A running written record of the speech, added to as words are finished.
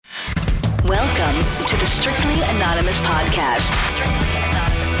Welcome to the Strictly Anonymous Podcast.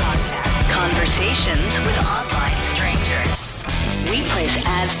 Conversations with online strangers. We place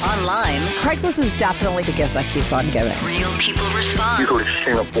ads online. Craigslist is definitely the gift that keeps on giving. Real people respond. You go to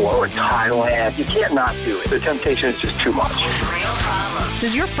Singapore or Thailand, you can't not do it. The temptation is just too much. Real problems.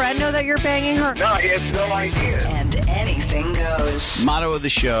 Does your friend know that you're banging her? No, he has no idea. And anything goes. Motto of the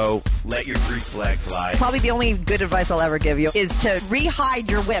show, let your Greek flag fly. Probably the only good advice I'll ever give you is to re-hide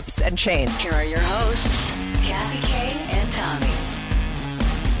your whips and chains. Here are your hosts, Kathy Kay and Tommy.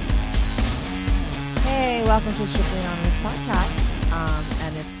 Hey, welcome to Strictly Anonymous Podcast.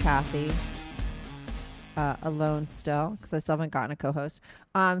 And it's Kathy, alone still, because I still haven't gotten a co-host.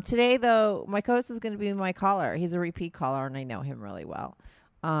 Today, though, my co-host is going to be my caller. He's a repeat caller, and I know him really well.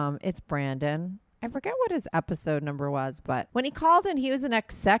 It's Brandon. I forget what his episode number was, but when he called in, he was an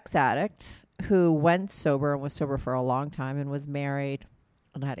ex-sex addict who went sober and was sober for a long time and was married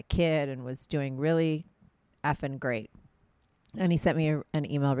and had a kid and was doing really effing great. And he sent me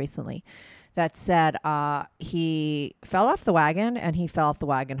an email recently that said he fell off the wagon, and he fell off the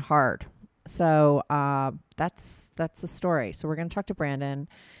wagon hard. So that's the story. So we're going to talk to Brandon,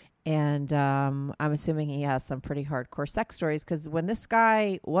 and I'm assuming he has some pretty hardcore sex stories, because when this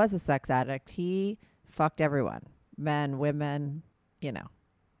guy was a sex addict, he fucked everyone, men, women, you know.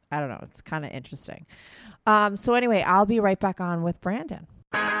 I don't know. It's kind of interesting. So anyway, I'll be right back on with Brandon.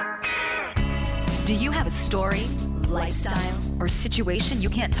 Do you have a story, lifestyle, or situation you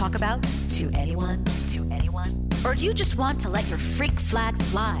can't talk about to anyone? Or do you just want to let your freak flag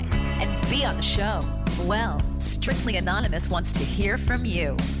fly and be on the show? Well, Strictly Anonymous wants to hear from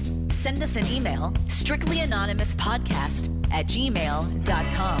you. Send us an email,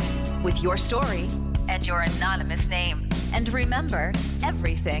 strictlyanonymouspodcast@gmail.com, with your story and your anonymous name. And remember,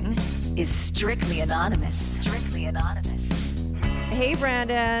 everything is strictly anonymous. Strictly Anonymous. Hey,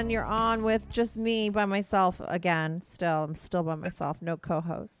 Brandon, you're on with just me by myself again. I'm still by myself. No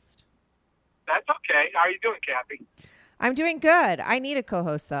co-host. That's okay. How are you doing, Kathy? I'm doing good. I need a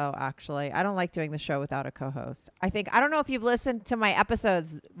co-host, though, actually. I don't like doing the show without a co-host. I don't know if you've listened to my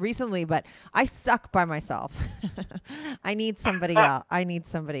episodes recently, but I suck by myself. I need somebody else.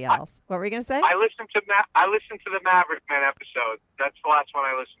 What were you going to say? I listened to the Maverick Man episode. That's the last one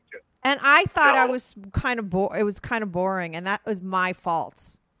I listened to. And I thought I was kind of it was kind of boring, and that was my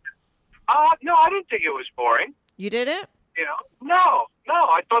fault. No, I didn't think it was boring. You didn't? You know, no.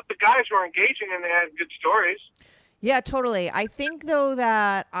 I thought the guys were engaging and they had good stories. Yeah, totally. I think, though,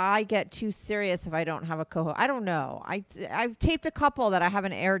 that I get too serious if I don't have a co-host. I don't know. I've taped a couple that I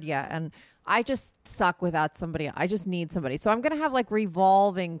haven't aired yet, and I just suck without somebody. I just need somebody. So I'm going to have like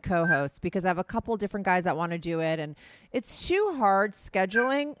revolving co-hosts, because I have a couple different guys that want to do it. And it's too hard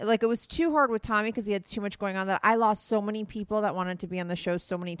scheduling. Like, it was too hard with Tommy because he had too much going on, that I lost so many people that wanted to be on the show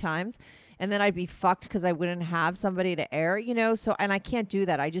so many times. And then I'd be fucked because I wouldn't have somebody to air, you know? So, and I can't do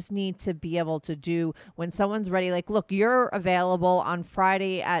that. I just need to be able to do when someone's ready, like, look, you're available on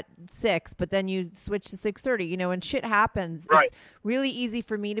Friday at 6, but then you switch to 6:30, you know, and shit happens. Right. It's really easy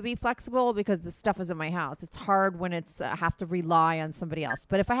for me to be flexible because the stuff is in my house. It's hard when it's have to rely on somebody else.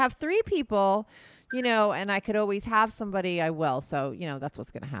 But if I have 3 people, you know, and I could always have somebody, I will. So, you know, that's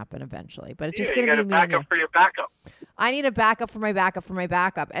what's going to happen eventually. But it's just going to be me. You got a backup for your backup. I need a backup for my backup for my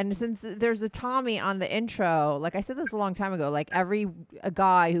backup. And since there's a Tommy on the intro, like I said this a long time ago, like a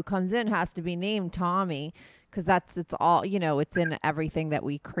guy who comes in has to be named Tommy, because it's all, you know, it's in everything that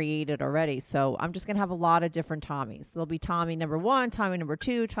we created already. So I'm just going to have a lot of different Tommies. There'll be Tommy number 1, Tommy number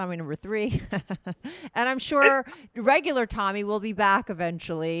 2, Tommy number 3. And I'm sure regular Tommy will be back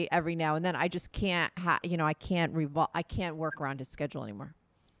eventually every now and then. I just can't, I can't work around his schedule anymore.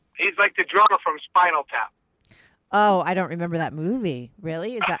 He's like the drummer from Spinal Tap. Oh, I don't remember that movie.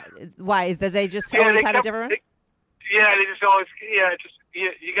 Really? Is that why? Is that they just always had a different one? They just always, you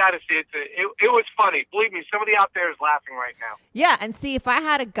got to see it. It was funny. Believe me, somebody out there is laughing right now. Yeah, and see, if I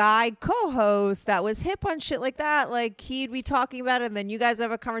had a guy co-host that was hip on shit like that, like he'd be talking about it, and then you guys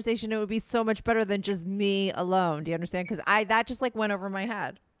have a conversation, it would be so much better than just me alone. Do you understand? Because that just like went over my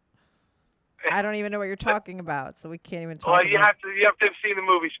head. I don't even know what you're talking about, so we can't even talk about it. Well, you have to have seen the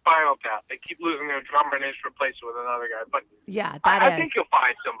movie Spinal Tap. They keep losing their drummer and they just replace it with another guy. But yeah, I think you'll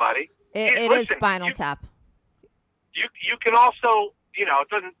find somebody. It is Spinal Tap. You can also, you know,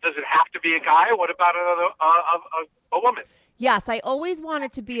 does it have to be a guy? What about a woman? Yes, I always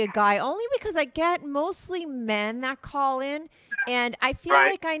wanted to be a guy, only because I get mostly men that call in, and I feel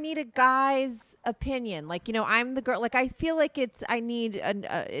like I need a guy's opinion. Like, you know, I'm the girl. Like, I feel like it needs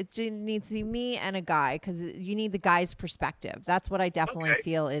to be me and a guy, because you need the guy's perspective. That's what I definitely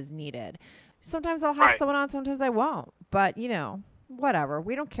feel is needed. Sometimes I'll have someone on, sometimes I won't. But, you know, whatever.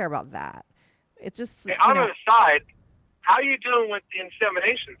 We don't care about that. It's just, Hey, on the side, how are you doing with the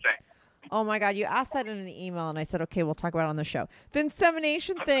insemination thing? Oh my God, you asked that in an email and I said, okay, we'll talk about it on the show. The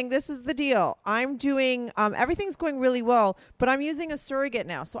insemination thing, this is the deal. I'm doing, everything's going really well, but I'm using a surrogate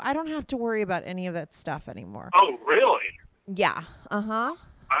now, so I don't have to worry about any of that stuff anymore. Oh, really? Yeah. Uh-huh.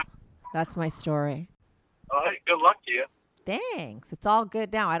 That's my story. All right, good luck to you. Thanks. It's all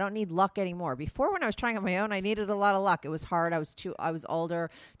good now. I don't need luck anymore. Before, when I was trying on my own, I needed a lot of luck. It was hard. I was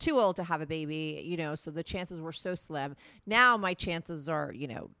older, too old to have a baby, so the chances were so slim. Now my chances are,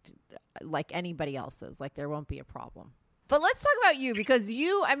 like anybody else's, like there won't be a problem. But let's talk about you, because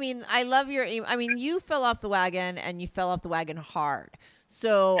I love you fell off the wagon, and you fell off the wagon hard.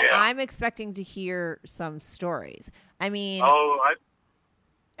 So yeah. I'm expecting to hear some stories. And you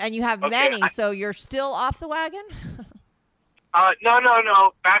have many, so you're still off the wagon?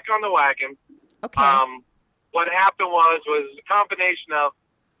 No. Back on the wagon. Okay. What happened was a combination of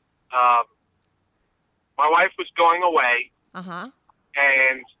my wife was going away. Uh-huh.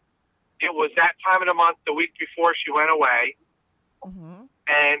 And it was that time of the month, the week before she went away. Mm-hmm.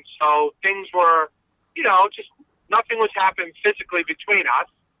 And so things were, just nothing was happening physically between us,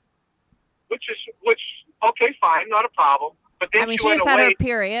 which okay, fine, not a problem. But then she went just away. had her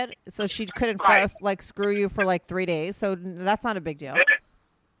period, so she couldn't screw you for like 3 days. So that's not a big deal.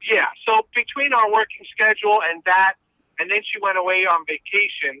 Yeah. So between our working schedule and that, and then she went away on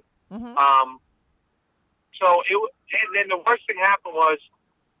vacation. Mm-hmm. And then the worst thing happened was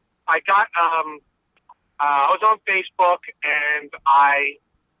I was on Facebook and I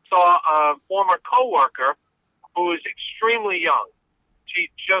saw a former coworker who was extremely young.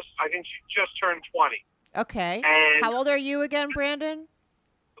 I think she just turned 20. Okay. And how old are you again, Brandon?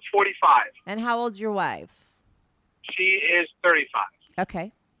 45. And how old's your wife? She is 35.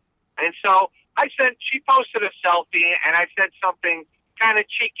 Okay. And so she posted a selfie, and I said something kind of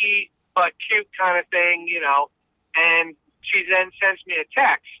cheeky but cute kind of thing, and she then sends me a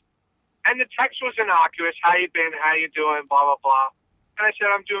text. And the text was innocuous. How you been? How you doing? Blah, blah, blah. And I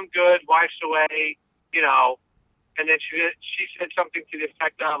said, I'm doing good. Wife's away, And then she said something to the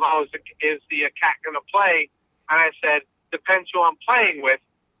effect of, is the cat going to play? And I said, depends who I'm playing with.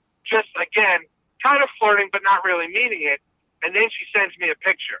 Just, again, kind of flirting, but not really meaning it. And then she sends me a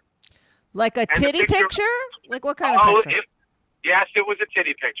picture. Like a titty picture? Like what kind of picture? Yes, it was a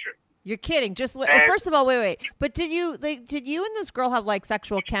titty picture. You're kidding. First of all, wait. But did you and this girl have like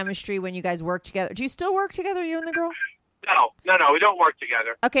sexual chemistry when you guys worked together? Do you still work together, you and the girl? No, we don't work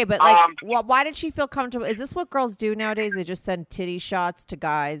together. Okay, but why did she feel comfortable? Is this what girls do nowadays? They just send titty shots to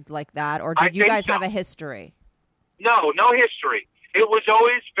guys like that? Or did you guys have a history? No history. It was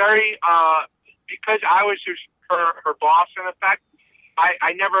always very, because I was her boss, in effect,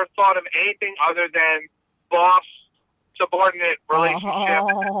 I never thought of anything other than boss-subordinate relationship.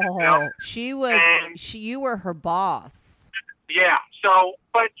 Oh, you were her boss. Yeah, so,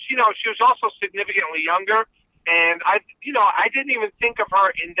 but, she was also significantly younger. And I didn't even think of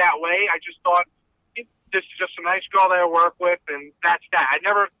her in that way. I just thought, this is just a nice girl that I work with, and that's that. I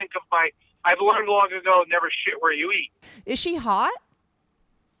never think of I've learned long ago, never shit where you eat. Is she hot?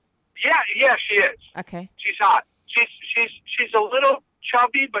 Yeah, she is. Okay. She's hot. She's a little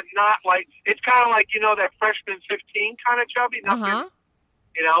chubby, but not like, it's kind of like, that freshman 15 kind of chubby. Nothing,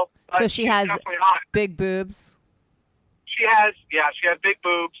 So she has big boobs? She has big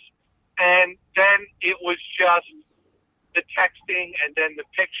boobs. And then it was just the texting, and then the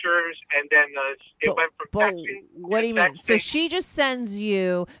pictures, and then it went from texting. What do you mean? So she just sends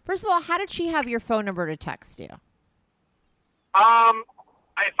you. First of all, how did she have your phone number to text you? If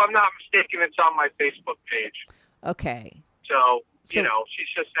I'm not mistaken, it's on my Facebook page. Okay. So she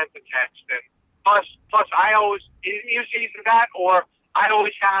just sent the text, and plus I always either that or I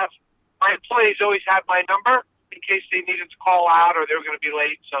always have my employees always have my number in case they needed to call out or they were going to be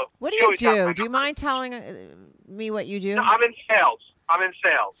late. So what do you do? Do you mind telling me what you do? No, I'm in sales.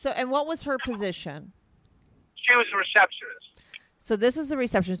 So, and what was her position? She was a receptionist. So this is the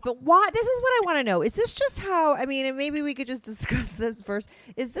receptionist. But why? This is what I want to know. Is this just how, and maybe we could just discuss this first.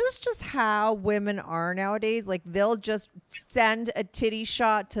 Is this just how women are nowadays? Like they'll just send a titty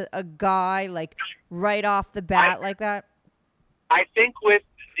shot to a guy like right off the bat like that? I think with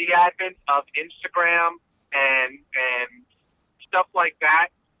the advent of Instagram and stuff like that,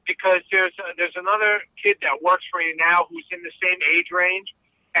 because there's another kid that works for me now who's in the same age range,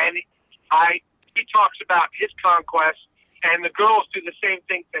 and he talks about his conquest, and the girls do the same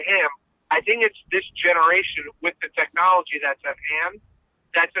thing to him. I think it's this generation with the technology that's at hand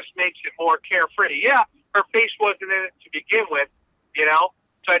that just makes it more carefree. Yeah, her face wasn't in it to begin with,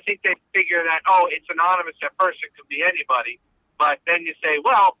 so I think they figure that, it's anonymous at first, it could be anybody. But then you say,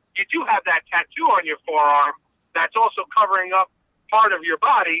 well, you do have that tattoo on your forearm that's also covering up part of your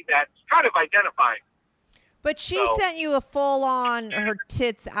body that's kind of identifying. But she sent you a full on her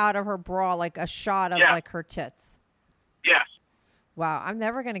tits out of her bra, like a shot of like her tits. Yes. Wow, I'm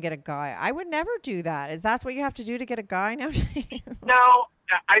never going to get a guy. I would never do that. Is that what you have to do to get a guy nowadays? No,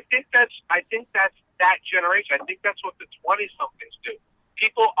 I think that's that generation. I think that's what the 20-somethings do.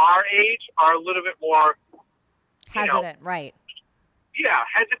 People our age are a little bit more hesitant, right? Yeah,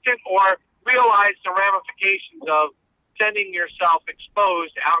 hesitant, or realize the ramifications of sending yourself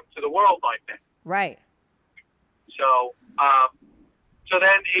exposed out into the world like that. Right. So, so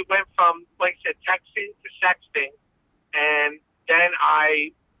then it went from, like I said, texting to sexting, and then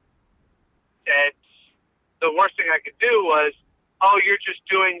I said the worst thing I could do was, oh, you're just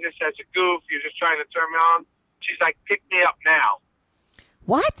doing this as a goof. You're just trying to turn me on. She's like, pick me up now.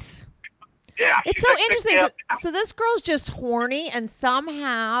 What? Yeah. It's so interesting. So this girl's just horny, and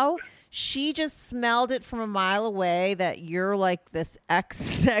somehow she just smelled it from a mile away that you're like this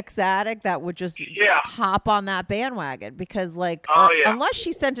ex-sex addict that would just hop on that bandwagon because, like, unless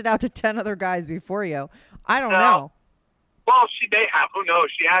she sent it out to 10 other guys before you, I don't know. Well, she may have. Who knows?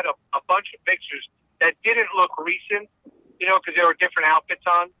 She had a bunch of pictures that didn't look recent, because there were different outfits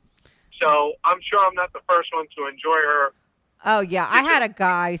on. So I'm sure I'm not the first one to enjoy her. Oh, yeah. I had a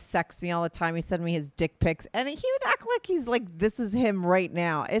guy sex me all the time. He sent me his dick pics, and he would act like he's like, this is him right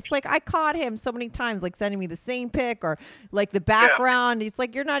now. It's like I caught him so many times, like sending me the same pic or like the background. Yeah. It's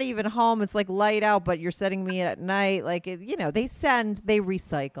like, you're not even home. It's like light out, but you're sending me it at night. Like, they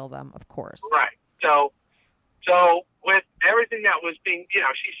recycle them, of course. Right. So with everything that was being,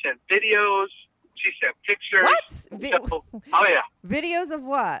 she sent videos. She sent pictures. What? Oh, yeah. Videos of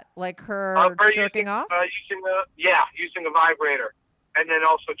what? Like her jerking off? Using a vibrator. And then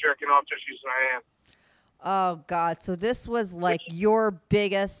also jerking off just using her hand. Oh, God. So this was like your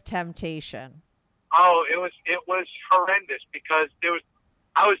biggest temptation. Oh, it was horrendous because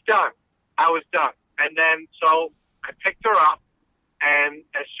I was done. And then so I picked her up, and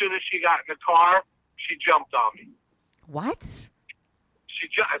as soon as she got in the car, she jumped on me. What?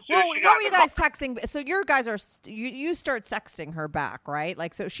 What were you guys texting? So your guys are you start sexting her back, right?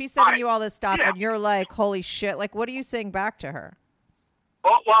 Like, so she's sending you all this stuff, and you're like, "Holy shit!" Like, what are you saying back to her?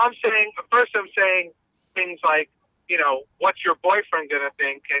 Well, I'm saying things like, what's your boyfriend gonna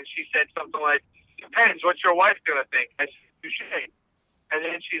think? And she said something like, "Depends. What's your wife gonna think?" I said, "Touché." And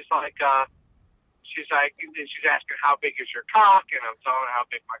then she's asking how big is your cock, and I'm telling her how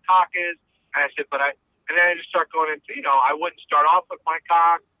big my cock is, and I said, and then I just start going into, I wouldn't start off with my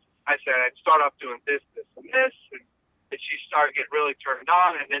cock. I said I'd start off doing this, this, and this. And she started getting really turned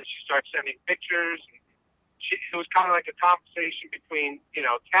on, and then she started sending pictures. And it was kind of like a conversation between,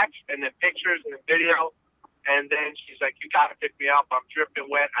 text and then pictures and then video. And then she's like, you got to pick me up. I'm dripping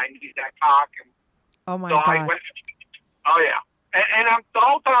wet. I need that cock. And oh, my so God. I went, oh, yeah. And I'm the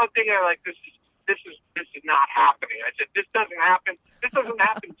whole time thinking, like, this is not happening. I said, this doesn't happen. This doesn't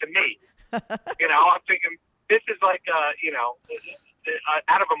happen to me. I'm thinking this is like,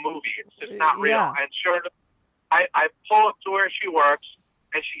 out of a movie. It's just not real. Yeah. And sure, I pull up to where she works,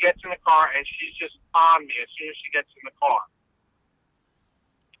 and she gets in the car, and she's just on me as soon as she gets in the car.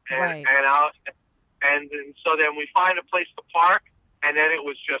 Right. And so then we find a place to park, and then it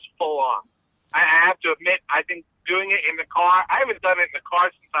was just full on. I have to admit, I think doing it in the car, I haven't done it in the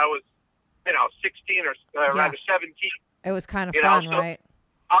car since I was, 16 or rather 17. It was kind of fun, right?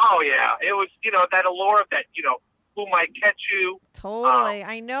 Oh, yeah. It was, that allure of that, who might catch you. Totally.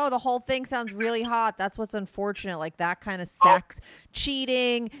 I know. The whole thing sounds really hot. That's what's unfortunate. Like that kind of sex,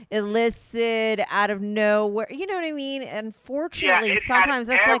 cheating, illicit, out of nowhere. You know what I mean? Unfortunately, sometimes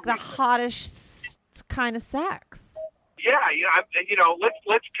that's like the hottest kind of sex. Yeah.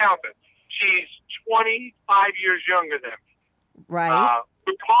 Let's count it. She's 25 years younger than me. Right.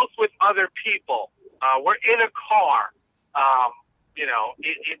 We're both with other people. We're in a car.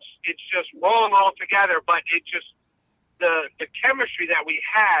 It's just rolling all together, but it just the chemistry that we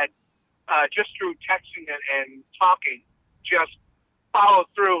had just through texting and talking just followed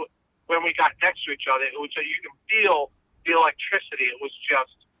through when we got next to each other. It was so you can feel the electricity. It was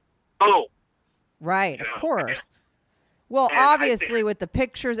just boom. Right, of course. Well, and obviously with the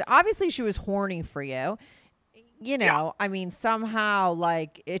pictures, obviously she was horny for you. I mean, somehow,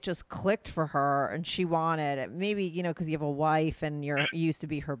 like, it just clicked for her and she wanted it. Maybe, because you have a wife and you used to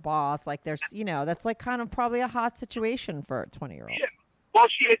be her boss. Like, there's, that's like kind of probably a hot situation for a 20-year-old. Yeah. Well,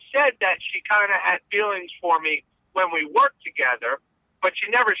 she had said that she kind of had feelings for me when we worked together, but she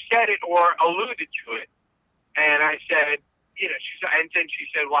never said it or alluded to it. And I said, and then she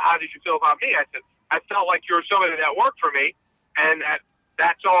said, well, how did you feel about me? I said, I felt like you were somebody that worked for me and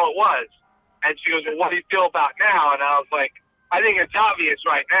That's all it was. And she goes, well, what do you feel about now? And I was like, I think it's obvious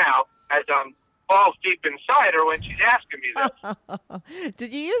right now as I'm balls deep inside her when she's asking me this. Did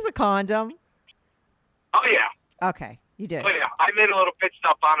you use a condom? Oh, yeah. Okay, you did. Oh, yeah. I made a little pit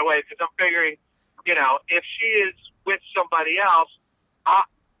stop on the way because I'm figuring, you know, if she is with somebody else,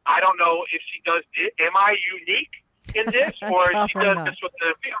 I don't know if she does it. Am I unique in this, or she does this with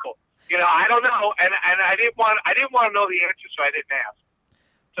other people? You know, I don't know, and I didn't want to know the answer, so I didn't ask.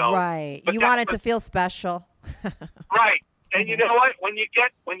 So, right, you wanted to feel special. Right, and you know what? When you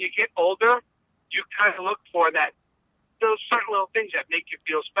get older, you kind of look for those certain little things that make you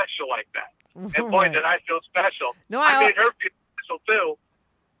feel special like that. And boy, did I feel special! No, I made her feel special too,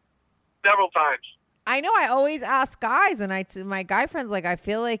 several times. I know. I always ask guys, and my guy friends, like, I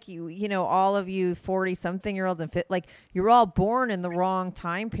feel like you know, all of you 40-something-year-olds and like you're all born in the wrong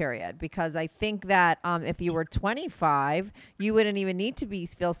time period, because I think that if you were 25, you wouldn't even need to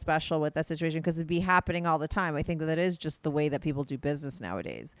feel special with that situation because it'd be happening all the time. I think that is just the way that people do business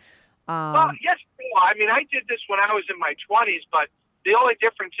nowadays. Well, yes. I mean, I did this when I was in my 20s, but the only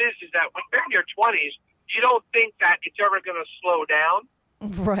difference is that when you're in your 20s, you don't think that it's ever going to slow down.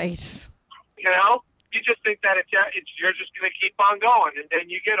 Right. You know? You just think that you're just going to keep on going, and then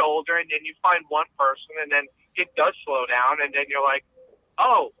you get older, and then you find one person, and then it does slow down, and then you're like,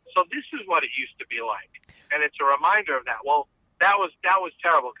 oh, so this is what it used to be like, and it's a reminder of that. Well, that was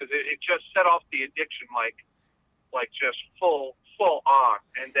terrible because it just set off the addiction like just full on,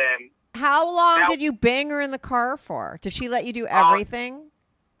 and then. How long did you bang her in the car for? Did she let you do everything?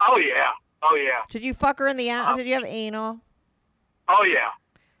 Oh yeah. Did you fuck her in the ass? Did you have anal? Oh yeah.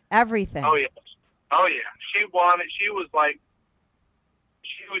 Everything. Oh yeah. Oh, yeah. She was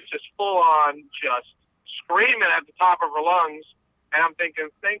just full on, just screaming at the top of her lungs. And I'm thinking,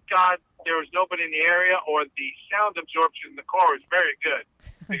 thank God there was nobody in the area, or the sound absorption in the car was very good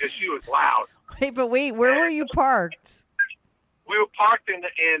because she was loud. Wait, where were you parked? We were parked in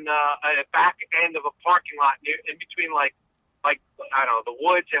a back end of a parking lot in between like I don't know, the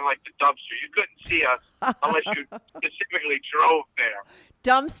woods and like the dumpster. You couldn't see us unless you specifically drove there.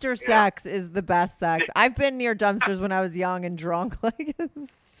 Dumpster sex is the best sex. I've been near dumpsters when I was young and drunk. Like,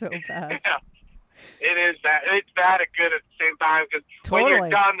 it's so bad. Yeah, it is bad. It's bad and good at the same time because when you're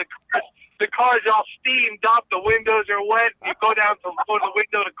done, the car's all steamed up, the windows are wet. You go down to the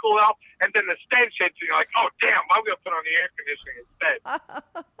window to cool out, and then the stench hits you. You're like, oh damn, I'm gonna put on the air conditioning instead.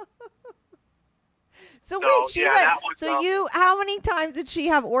 So wait, how many times did she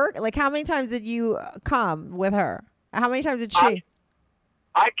have org? Like, how many times did you come with her? How many times did she?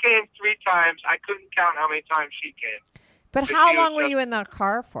 I came 3 times. I couldn't count how many times she came. But how long were you in the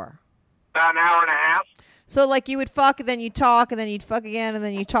car for? About an hour and a half. So, like, you would fuck, and then you'd talk, and then you'd fuck again, and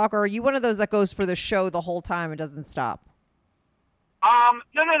then you'd talk, or are you one of those that goes for the show the whole time and doesn't stop? No.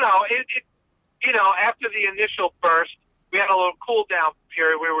 It you know, after the initial burst, we had a little cool down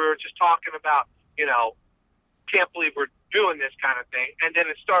period where we were just talking about, you know, can't believe we're doing this kind of thing. And then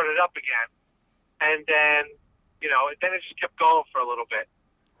it started up again. And then, you know, then it just kept going for a little bit.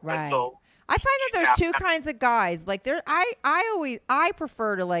 Right. So, I find that there's two kinds of guys. Like, I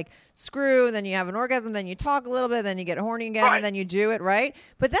prefer to, like, screw, and then you have an orgasm, then you talk a little bit, then you get horny again, and then you do it, right?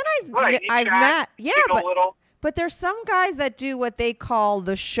 But then I've met, but there's some guys that do what they call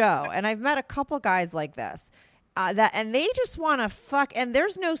the show. And I've met a couple guys like this. And they just want to fuck, and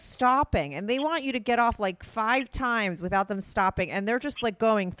there's no stopping, and they want you to get off like 5 times without them stopping, and they're just like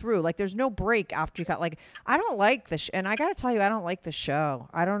going through, like there's no break after you cut. Like, I don't like this, and I gotta tell you, I don't like the show.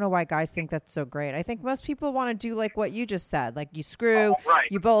 I don't know why guys think that's so great. I think most people want to do like what you just said, like you screw,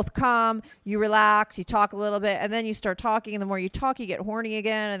 you both come, you relax, you talk a little bit, and then you start talking, and the more you talk, you get horny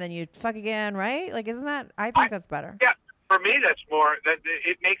again, and then you fuck again, right? Like, isn't that? I think that's better. Yeah. For me, that's more, that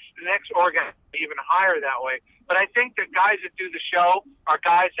it makes the next orgasm even higher that way. But I think the guys that do the show are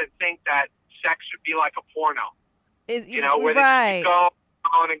guys that think that sex should be like a porno. You know, where they keep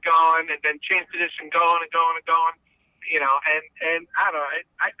going and going, and then change position, going and going and going. You know, and I don't know.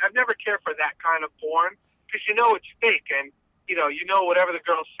 I've never cared for that kind of porn because you know it's fake, and you know whatever the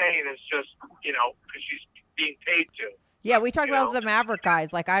girl's saying is just, you know, because she's being paid to. Yeah, we talked about the Maverick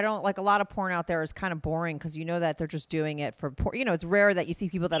guys. Like, I don't like a lot of porn out there is kind of boring because you know that they're just doing it for porn. You know, it's rare that you see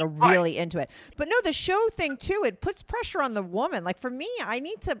people that are really into it. But no, the show thing too, it puts pressure on the woman. Like, for me, I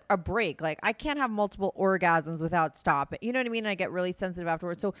need a break. Like, I can't have multiple orgasms without stopping. You know what I mean? I get really sensitive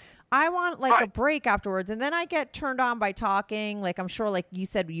afterwards. So I want like a break afterwards, and then I get turned on by talking. Like, I'm sure, like you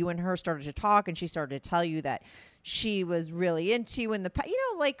said, you and her started to talk, and she started to tell you that she was really into you in the, you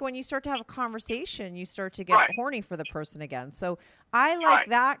know, like when you start to have a conversation, you start to get horny for the person again. So I like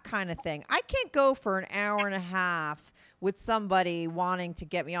that kind of thing. I can't go for an hour and a half with somebody wanting to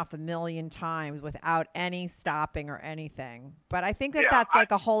get me off a million times without any stopping or anything. But I think that's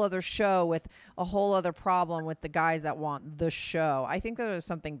like a whole other show with a whole other problem with the guys that want the show. I think there's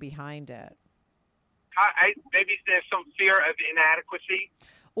something behind it. Maybe there's some fear of inadequacy.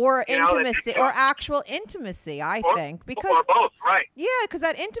 Or intimacy, or actual intimacy, I think. Because, or both, right. Yeah, because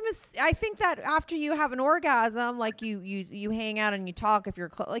that intimacy, I think that after you have an orgasm, like you hang out and you talk, if you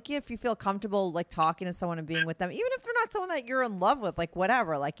feel comfortable, like talking to someone and being with them, even if they're not someone that you're in love with, like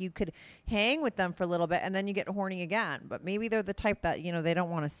whatever, like you could hang with them for a little bit and then you get horny again. But maybe they're the type that, they don't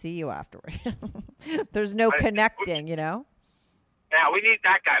want to see you afterward. There's no connecting, Yeah, we need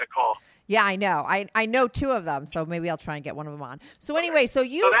that guy to call. Yeah, I know. I know two of them, so maybe I'll try and get one of them on. So anyway, so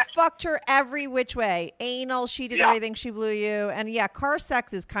you fucked her every which way. Anal, she did everything, she blew you. And yeah, car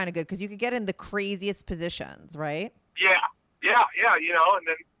sex is kind of good because you could get in the craziest positions, right? Yeah. And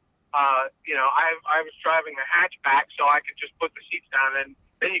then, I was driving the hatchback so I could just put the seats down and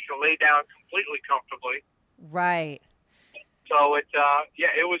then you can lay down completely comfortably. Right. So it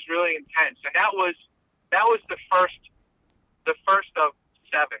was really intense. And that was the first of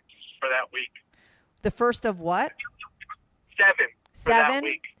 7 for that week. The first of what? 7 for that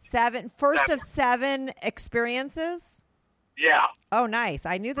week. 7. First of 7 experiences? Yeah. Oh, nice.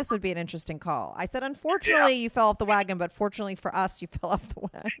 I knew this would be an interesting call. I said, unfortunately, you fell off the wagon, but fortunately for us, you fell off the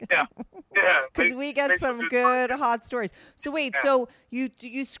wagon. Yeah. Because we get some good hot stories. So wait, so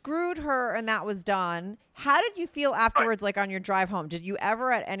you screwed her and that was done. How did you feel afterwards, like on your drive home? Did you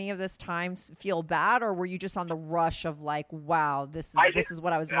ever at any of this time feel bad, or were you just on the rush of like, wow, this is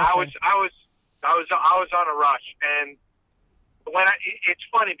what I was missing? I was on a rush, and it's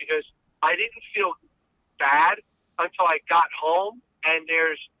funny because I didn't feel bad until I got home, and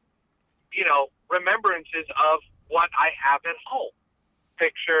there's remembrances of what I have at home.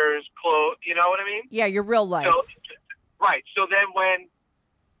 Pictures, clothes, you know what I mean? Yeah, your real life. Right. So then I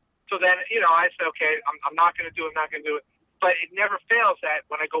said, okay, I'm not going to do it. I'm not going to do it. But it never fails that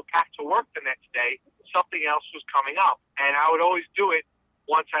when I go back to work the next day, something else was coming up, and I would always do it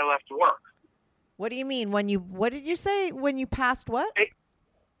once I left work. What do you mean? What did you say when you passed what?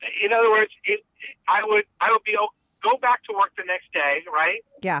 In other words, I would go back to work the next day, right?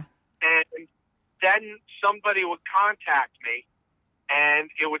 Yeah. And then somebody would contact me, and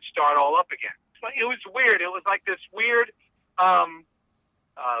it would start all up again. It was weird. It was like this weird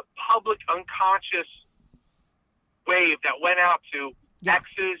public unconscious wave that went out to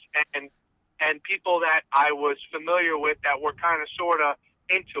exes and people that I was familiar with that were kind of sort of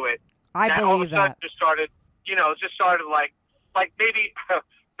into it. I believe all of a sudden that. just started like maybe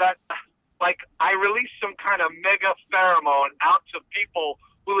that like I released some kind of mega pheromone out to people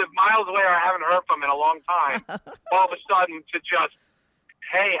who live miles away or I haven't heard from in a long time. All of a sudden to just,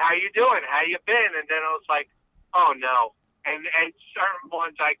 hey, how you doing? How you been? And then I was like, oh no. And certain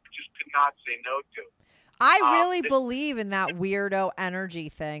ones I just could not say no to. I really believe in that weirdo energy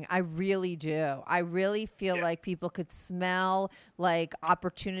thing. I really do. I really feel like people could smell like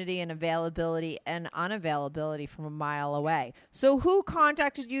opportunity and availability and unavailability from a mile away. So who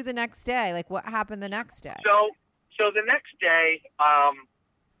contacted you the next day? Like what happened the next day? So the next day, I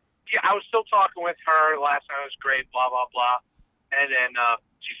was still talking with her. Last night was great, blah, blah, blah. And then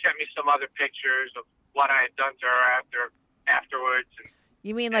she sent me some other pictures of what I had done to her afterwards.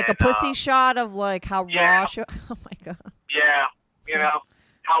 You mean like a pussy shot of like how raw she was? Oh my God. Yeah.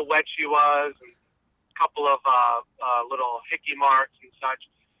 How wet she was and a couple of little hickey marks and such.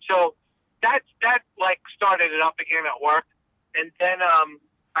 So that like started it up again at work. And then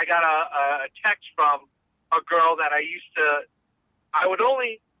I got a text from a girl that I would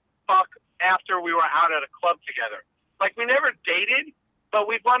only fuck after we were out at a club together. Like we never dated, but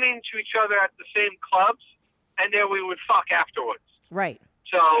we'd run into each other at the same clubs and then we would fuck afterwards. Right.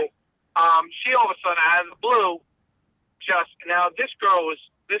 So she all of a sudden out of the blue this girl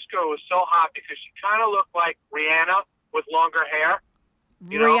was so hot because she kind of looked like Rihanna with longer hair.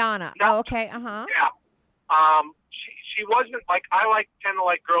 Rihanna. Oh, okay. Uh-huh. Yeah. She wasn't like I tend to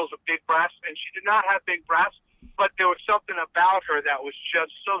like girls with big breasts, and she did not have big breasts, but there was something about her that was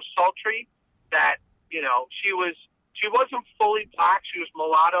just so sultry that she wasn't fully black. She was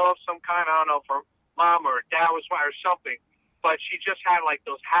mulatto of some kind. I don't know if her mom or her dad was white or something. But she just had like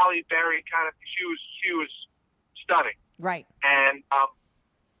those Halle Berry kind of. She was stunning, right? And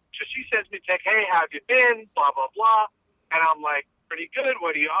so she sends me a text, "Hey, how have you been?" Blah blah blah, and I'm like, "Pretty good.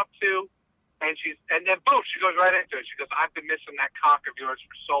 What are you up to?" And then boom, she goes right into it. She goes, "I've been missing that cock of yours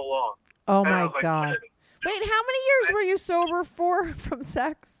for so long." Oh my God! Wait, how many years were you sober for from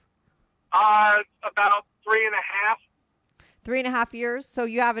sex? About 3.5. 3.5 years. So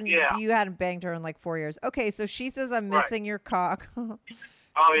you hadn't banged her in like 4 years. Okay, so she says I'm missing your cock. Oh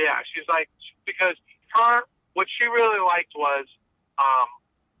yeah, she's like, because what she really liked was,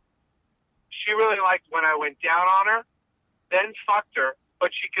 she really liked when I went down on her, then fucked her, but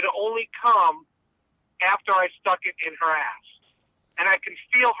she could only come after I stuck it in her ass, and I can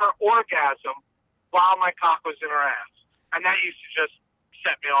feel her orgasm while my cock was in her ass, and that used to just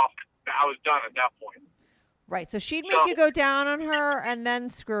set me off. I was done at that point. Right, so she'd make you go down on her and then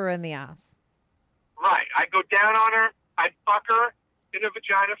screw her in the ass. Right, I'd go down on her, I'd fuck her in the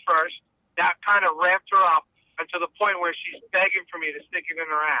vagina first. That kind of ramped her up until the point where she's begging for me to stick it in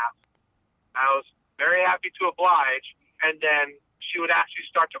her ass. I was very happy to oblige, and then she would actually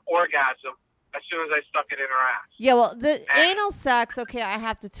start to orgasm as soon as I stuck it in her ass. Yeah, well, the anal sex, okay, I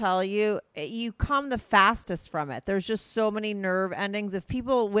have to tell you, you come the fastest from it. There's just so many nerve endings. If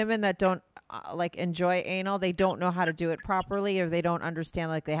women that don't enjoy anal, they don't know how to do it properly, or they don't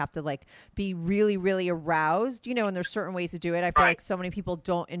understand, like they have to like be really, really aroused, and there's certain ways to do it. I feel like so many people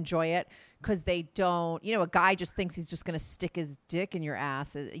don't enjoy it because they don't, a guy just thinks he's just going to stick his dick in your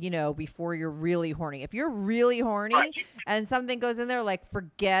ass, before you're really horny. If you're really horny and something goes in there, like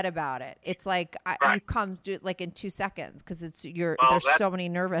forget about it. It's like you come like in 2 seconds because there's so many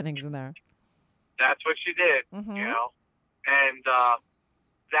nerve endings in there. That's what she did, and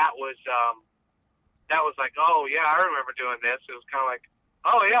that was like, oh yeah, I remember doing this. It was kind of like,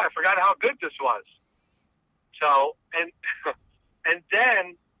 oh yeah, I forgot how good this was. So and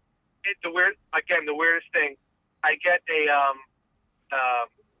then the weirdest thing, I get a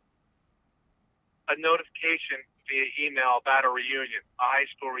notification via email about a reunion, a high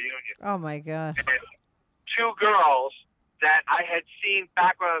school reunion. Oh my god! And 2 girls that I had seen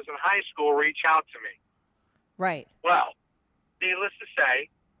back when I was in high school reach out to me. Right. Well, needless to say,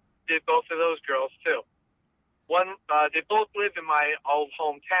 did both of those girls too. One, they both live in my old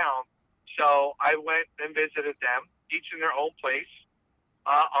hometown, so I went and visited them, each in their own place,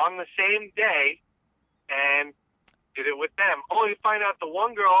 on the same day, and did it with them. Only to find out the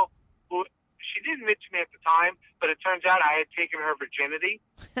one girl, who she didn't admit to me at the time, but it turns out I had taken her virginity.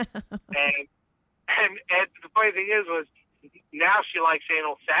 and the funny thing was now she likes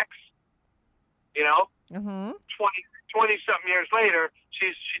anal sex. 20-something years later,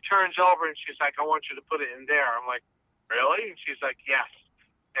 she turns over and she's like, I want you to put it in there. I'm like, really? And she's like, yes.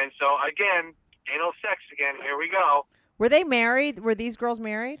 And so, again, anal sex again. Here we go. Were they married? Were these girls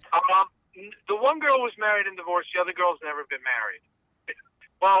married? The one girl was married and divorced. The other girl's never been married.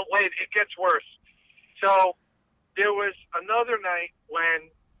 Well, wait, it gets worse. So there was another night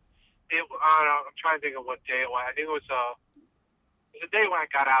when I'm trying to think of what day it was. I think it was a day when I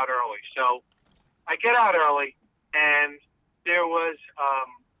got out early. So I get out early, and there was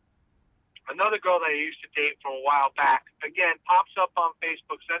another girl that I used to date from a while back. Again, pops up on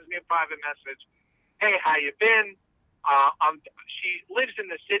Facebook, sends me a private message. Hey, how you been? She lives in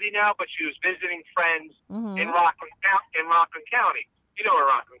the city now, but she was visiting friends in Rockland County. You know where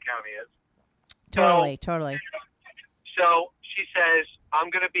Rockland County is. Totally. So she says, I'm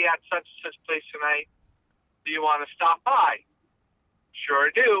going to be at such and such place tonight. Do you want to stop by?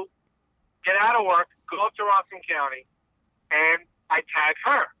 Sure do. Get out of work, go up to Rockland County, and I tag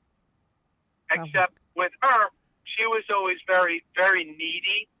her. Except with her, she was always very, very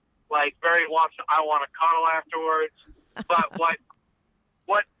needy, like I want to cuddle afterwards. But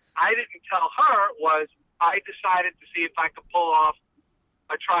what I didn't tell her was I decided to see if I could pull off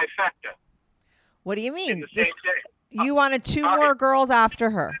a trifecta. What do you mean? In the same day. You wanted 2 more girls after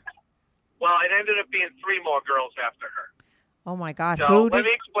her. Well, it ended up being 3 more girls after her. Oh my God! So let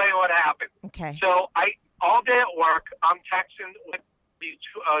me explain what happened. Okay. So all day at work, I'm texting with these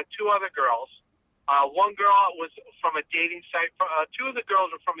 2 other girls. One girl was from a dating site. 2 of the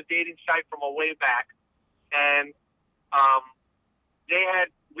girls were from a dating site from a way back, and they had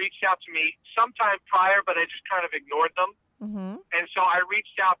reached out to me sometime prior, but I just kind of ignored them. Mm-hmm. And so I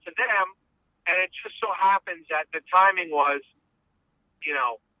reached out to them, and it just so happens that the timing was,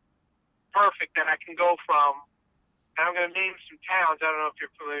 perfect. That I can go from. And I'm going to name some towns. I don't know if you're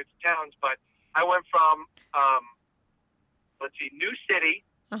familiar with the towns, but I went from, New City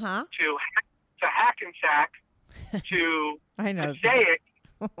to Hackensack to Passaic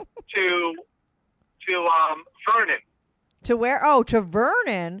to Vernon. To where? Oh, to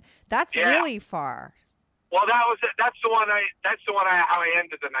Vernon. That's really far. Well, that's the one how I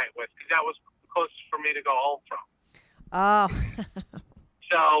ended the night with, because that was closest for me to go home from. Oh.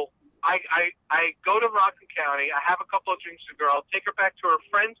 So I go to Rockland County. I have a couple of drinks with the girl, take her back to her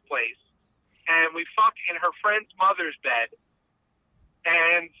friend's place, and we fuck in her friend's mother's bed,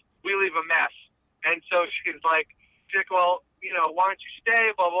 and we leave a mess. And so she's like, well, why don't you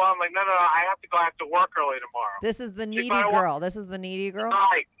stay? Blah, blah. I'm like, no, I have to go. I have to work early tomorrow. This is the needy like, girl. This is the needy girl?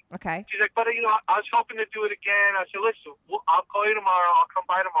 Right. Okay. She's like, but, I was hoping to do it again. I said, listen, I'll call you tomorrow. I'll come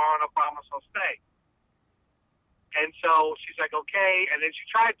by tomorrow, and I promise I'll stay. And so she's like, okay. And then she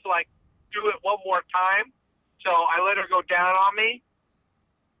tried to, do it one more time. So I let her go down on me,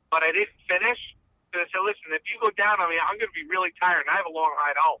 but I didn't finish. So I said, listen, if you go down on me, I'm going to be really tired, and I have a long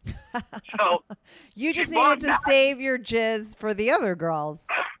ride home. So you just needed to save your jizz for the other girls.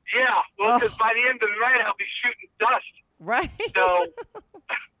 Yeah. Well, because by the end of the night, I'll be shooting dust. Right. So,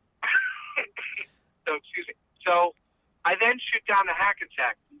 excuse me. So I then shoot down the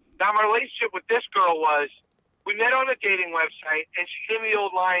Hackensack. Now, my relationship with this girl was, we met on a dating website, and she gave me the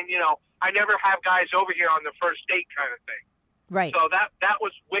old line, I never have guys over here on the first date kind of thing. Right. So that was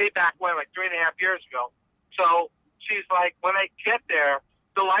way back when, 3.5 years ago. So she's like, when I get there,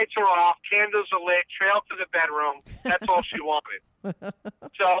 the lights are off, candles are lit, trail to the bedroom. That's all she wanted.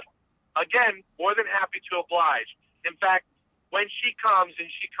 So, again, more than happy to oblige. In fact, when she comes,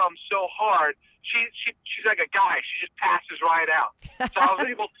 and she comes so hard, she's like a guy. She just passes right out. So I was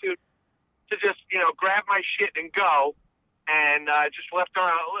able to just, grab my shit and go, and just left her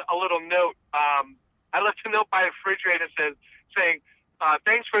a little note. I left a note by the refrigerator saying,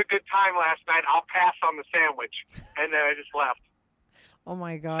 thanks for a good time last night. I'll pass on the sandwich. And then I just left. Oh,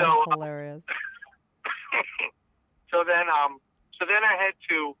 my God. So, hilarious. So then I head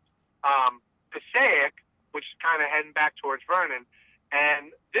to Passaic, which is kind of heading back towards Vernon.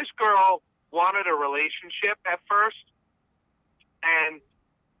 And this girl wanted a relationship at first. And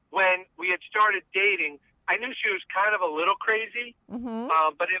when we had started dating, I knew she was kind of a little crazy. Mm-hmm.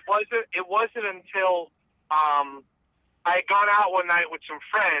 But it wasn't until I had gone out one night with some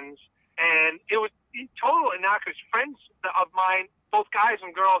friends, and it was totally not, because friends of mine, both guys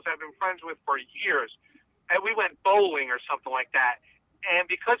and girls, I've been friends with for years, and we went bowling or something like that. And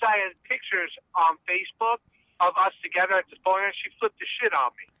because I had pictures on Facebook of us together at this bowling, she flipped the shit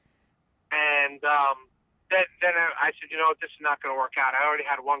on me. And then I said, this is not going to work out. I already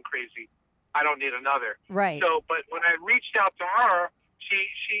had one crazy. I don't need another. Right. So, but when I reached out to her,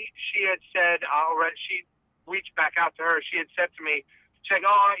 she had said, she reached back out to her. She had said to me, she's like,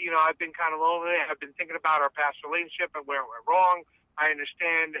 I've been kind of lonely. I've been thinking about our past relationship and where it went wrong. I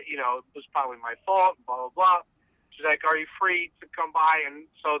understand that, it was probably my fault, blah, blah, blah. She's like, are you free to come by? And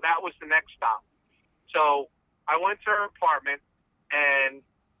so that was the next stop. So I went to her apartment, and,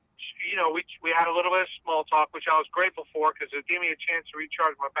 we had a little bit of small talk, which I was grateful for, because it gave me a chance to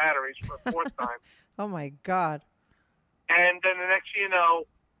recharge my batteries for a fourth time. Oh, my God. And then the next thing you know,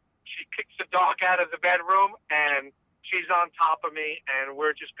 she kicks the dog out of the bedroom, and she's on top of me, and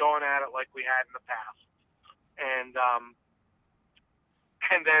we're just going at it like we had in the past. And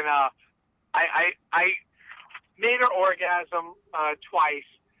then I made her orgasm twice,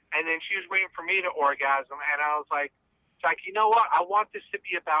 and then she was waiting for me to orgasm, and I was like, you know what? I want this to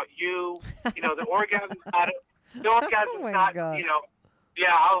be about you. The orgasm's not. The orgasm's oh my not. God.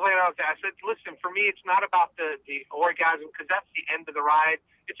 Yeah, I was laying out there. I said, listen, for me, it's not about the orgasm, because that's the end of the ride.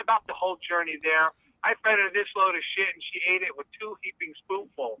 It's about the whole journey there. I fed her this load of shit, and she ate it with 2 heaping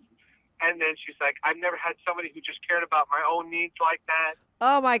spoonfuls. And then she's like, I've never had somebody who just cared about my own needs like that.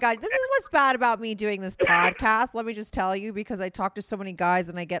 Oh, my God. This is what's bad about me doing this podcast. Let me just tell you, because I talk to so many guys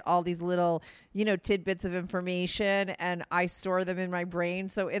and I get all these little, tidbits of information, and I store them in my brain.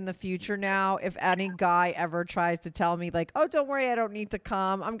 So in the future now, if any guy ever tries to tell me oh, don't worry, I don't need to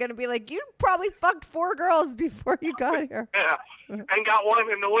come, I'm going to be like, you probably fucked 4 girls before you got here. Yeah. And got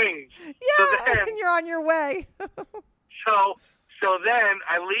one in the wings. Yeah. So then, and you're on your way. So then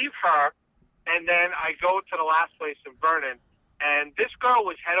I leave her, and then I go to the last place in Vernon. And this girl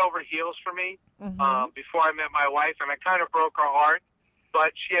was head over heels for me before I met my wife, and I kind of broke her heart.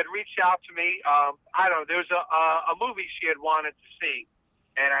 But she had reached out to me. I don't know. There was a movie she had wanted to see.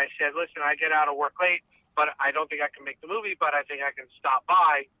 And I said, listen, I get out of work late, but I don't think I can make the movie, but I think I can stop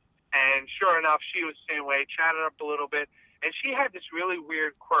by. And sure enough, she was the same way, chatted up a little bit. And she had this really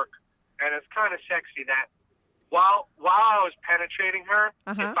weird quirk, and it's kind of sexy, that while I was penetrating her,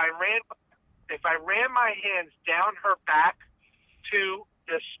 if I ran my hands down her back to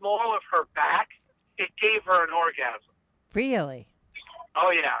the small of her back, it gave her an orgasm. Really?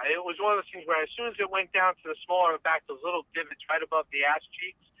 Oh, yeah. It was one of those things where as soon as it went down to the small of her back, those little divots right above the ass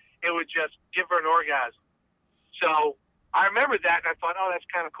cheeks, it would just give her an orgasm. So I remembered that, and I thought, oh, that's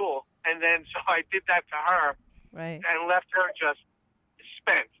kind of cool. And then so I did that to her, right, and left her just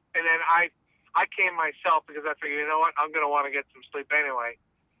spent. And then I came myself, because I figured, you know what, I'm going to want to get some sleep anyway.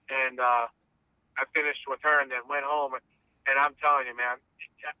 And I finished with her and then went home. And I'm telling you, man,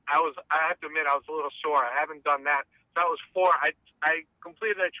 I have to admit, I was a little sore. I haven't done that That was 4. I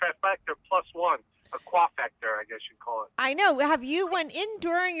completed a trifecta plus 1. A quafector, I guess you'd call it. I know. Have you,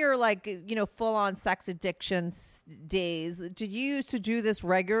 during your full on sex addiction days, did you used to do this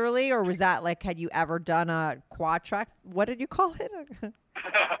regularly, or was that had you ever done a quatrack? What did you call it?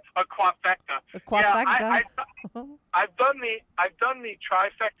 A quafecta. A quafecta. Yeah, I've done the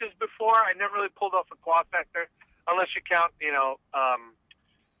trifectas before. I never really pulled off a quafector, unless you count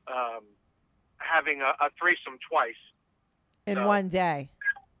having a threesome twice in one day.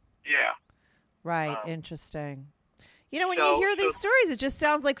 Yeah. Right. Interesting. When you hear these stories, it just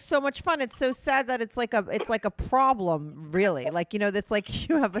sounds like so much fun. It's so sad that it's like a problem, really. That's like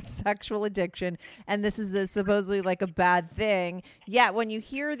you have a sexual addiction, and this is supposedly like a bad thing. Yet when you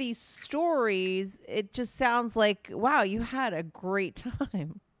hear these stories, it just sounds like, wow, you had a great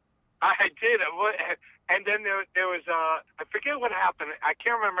time. I did. And then there was I forget what happened. I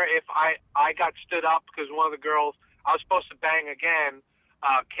can't remember if I got stood up because one of the girls I was supposed to bang again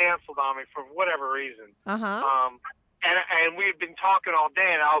canceled on me for whatever reason. And we had been talking all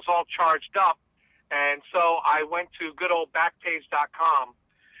day, and I was all charged up. And so I went to good old Backpage.com,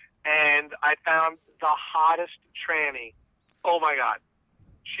 and I found the hottest tranny. Oh, my God.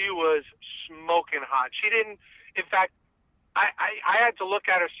 She was smoking hot. She didn't, in fact, I had to look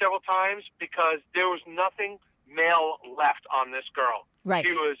at her several times because there was nothing male left on this girl. Right.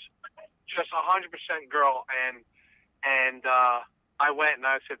 She was just 100% girl, and I went and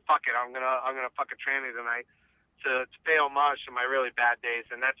I said, "Fuck it, I'm gonna fuck a tranny tonight to pay homage to my really bad days."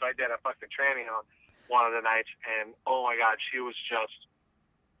 And that's what I did. I fucked a tranny on one of the nights, and oh my God, she was just,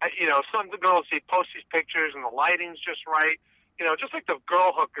 some of the girls post these pictures and the lighting's just right, just like the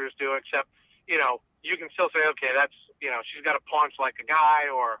girl hookers do, except you can still say, okay, that's she's got a paunch like a guy,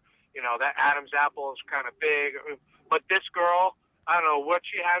 or that Adam's apple is kind of big, but this girl, I don't know what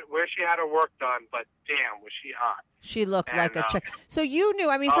she had, where she had her work done, but damn, was she hot. She looked like a chick. So you knew,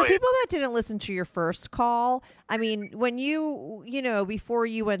 for people that didn't listen to your first call, when you, before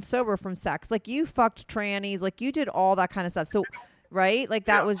you went sober from sex, you fucked trannies, you did all that kind of stuff. So, right?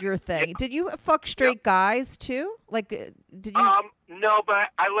 That was your thing. Yeah. Did you fuck straight guys too? Did you? No, but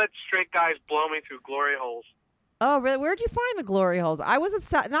I let straight guys blow me through glory holes. Oh, really? Where'd you find the glory holes? I was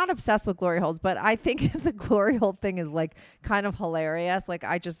not obsessed with glory holes, but I think the glory hole thing is kind of hilarious.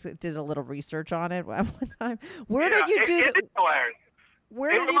 I just did a little research on it one time. Where did you do that? It is hilarious.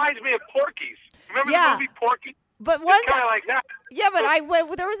 It reminds me of Porky's. Remember the movie Porky? But one kind of like that. Yeah, but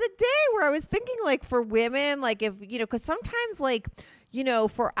there was a day where I was thinking for women, if because sometimes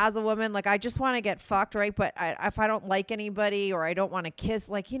as a woman, I just want to get fucked, right? But if I don't like anybody or I don't want to kiss,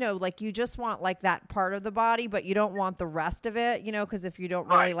 you just want that part of the body, but you don't want the rest of it, because if you don't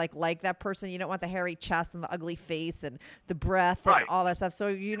really like that person, you don't want the hairy chest and the ugly face and the breath and all that stuff. So,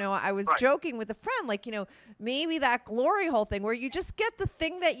 I was joking with a friend, maybe that glory hole thing where you just get the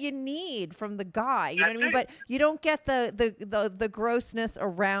thing that you need from the guy, you know what I mean? But you don't get the grossness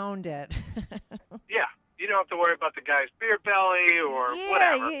around it. Yeah. You don't have to worry about the guy's beer belly or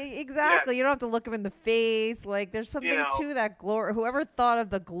whatever. Yeah, exactly. Yeah. You don't have to look him in the face. There's something to that glory. Whoever thought of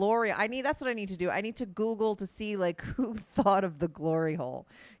the glory, that's what I need to do. I need to Google to see who thought of the glory hole,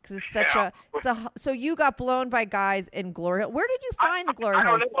 because it's such so you got blown by guys in glory hole. Where did you find the glory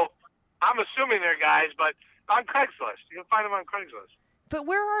hole? I don't know. I'm assuming they're guys, but on Craigslist. You can find them on Craigslist. But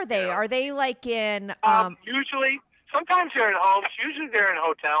where are they? Yeah. Are they in? Usually, sometimes they're in homes. Usually they're in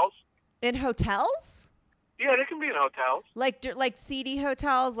hotels. In hotels? Yeah, they can be in hotels. Like seedy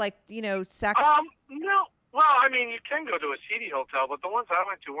hotels, sex? No. Well, you can go to a seedy hotel, but the ones I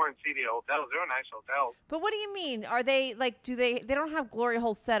went to weren't seedy hotels. They were nice hotels. But what do you mean? Are they, they don't have glory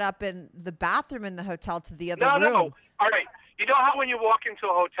holes set up in the bathroom in the hotel to the other room? No. All right. You know how when you walk into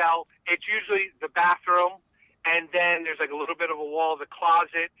a hotel, it's usually the bathroom, and then there's a little bit of a wall, the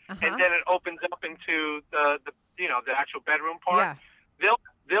closet, and then it opens up into the actual bedroom part? Yeah.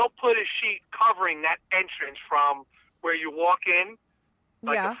 They'll put a sheet covering that entrance from where you walk in,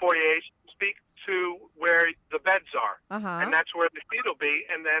 the foyer, so to speak, to where the beds are. And that's where the sheet will be,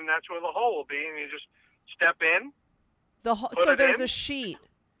 and then that's where the hole will be, and you just step in. So there's a sheet.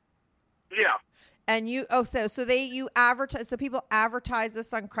 Yeah. And you you advertise, so people advertise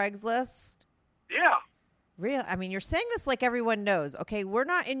this on Craigslist? Yeah. Real. You're saying this like everyone knows. Okay, we're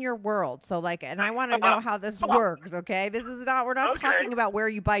not in your world, so and I want to know how this works. Okay, we're not talking about where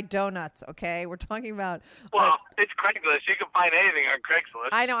you buy donuts. Okay, we're talking about. Well, it's Craigslist. You can find anything on Craigslist.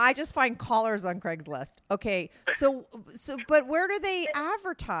 I know. I just find callers on Craigslist. Okay, so, but where do they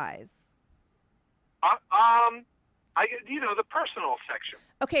advertise? The personal section.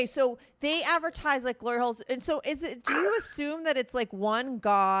 Okay, so they advertise glory holes, and so do you assume that it's one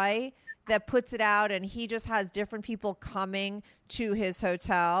guy that puts it out, and he just has different people coming to his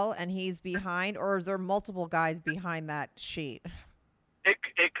hotel, and he's behind, or is there multiple guys behind that sheet? It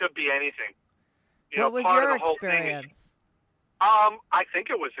could be anything. What was part your of the whole thing experience? is, I think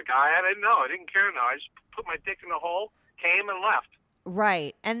it was a guy. I didn't know. I didn't care. No, I just put my dick in the hole, came and left.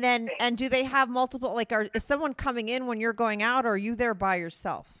 Right. And then, and do they have multiple, like, is someone coming in when you're going out, or are you there by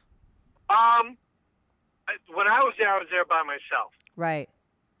yourself? When I was there by myself. Right.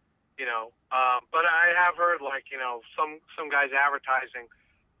 But I have heard, like, some guys advertising,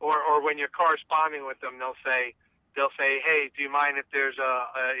 or when you're corresponding with them, they'll say, hey, do you mind if there's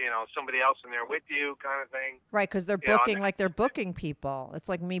somebody else in there with you, kind of thing. Right, because they're booking, like they're booking people. It's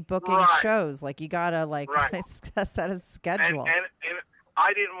like me booking shows. Like, you gotta set a schedule. And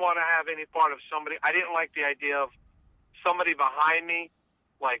I didn't want to have any part of somebody. I didn't like the idea of somebody behind me,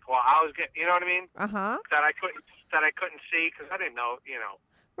 like while I was getting, you know what I mean? That I couldn't see because I didn't know,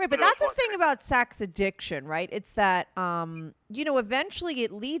 Right, but that's the thing about sex addiction, right? It's that, eventually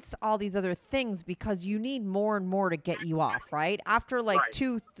it leads to all these other things because you need more and more to get you off, right? After like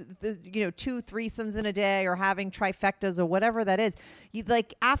two threesomes in a day or having trifectas or whatever that is, you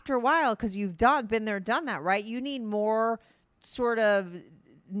like after a while, because you've been there, done that, right? You need more sort of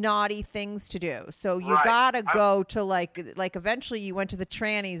naughty things to do. So you gotta go to like eventually you went to the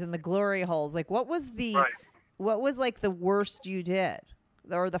trannies and the glory holes. Like what was like the worst you did?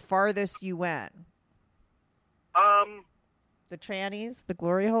 Or the farthest you went? The trannies, the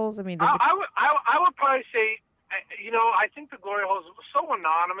glory holes. I mean, I would probably say, I think the glory holes are so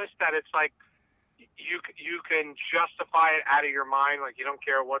anonymous that it's like you can justify it out of your mind, like you don't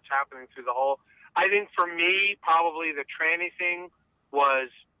care what's happening through the hole. I think for me, probably the tranny thing was,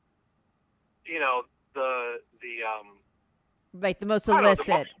 right, the most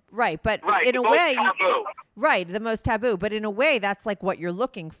illicit, but in a way, the most taboo. But in a way, that's like what you're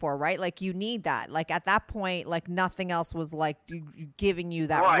looking for, right? Like you need that. Like at that point, like nothing else was like giving you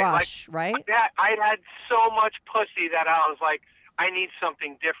that rush, right? I had so much pussy that I was like, I need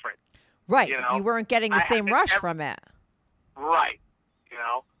something different. Right, you weren't getting the same rush from it. Right,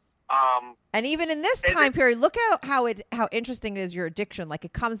 and even in this time period, look at how interesting it is, your addiction. Like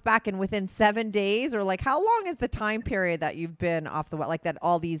it comes back in within 7 days, or like how long is the time period that you've been off the like that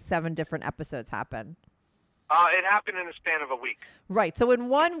all these 7 different episodes happen? It happened in the span of a week. Right. So in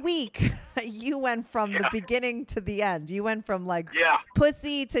 1 week, you went from the beginning to the end. You went from like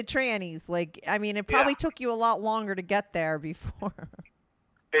pussy to trannies. Like, I mean, it probably took you a lot longer to get there before.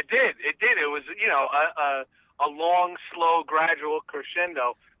 It did. It was, a long, slow, gradual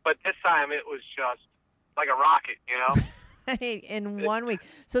crescendo. But this time it was just like a rocket, In 1 week.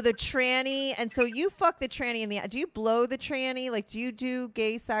 So the tranny, and so you fuck the tranny in the, do you blow the tranny? Like, do you do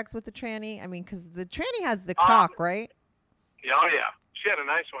gay sex with the tranny? I mean, because the tranny has the cock, right? Oh, yeah. She had a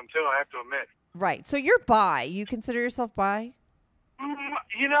nice one, too, I have to admit. Right. So you're bi. You consider yourself bi?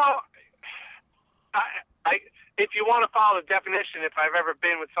 If you want to follow the definition, if I've ever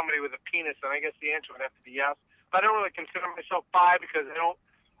been with somebody with a penis, then I guess the answer would have to be yes. But I don't really consider myself bi because I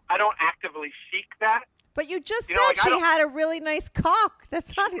don't actively seek that. But you just said she had a really nice cock.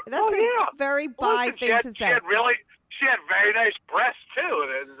 That's a very bi thing to say. She had very nice breasts too.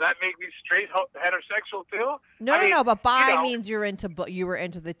 Does that make me straight heterosexual too? No. But bi means you were into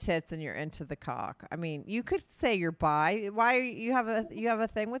the tits and you're into the cock. I mean, you could say you're bi. Why you have a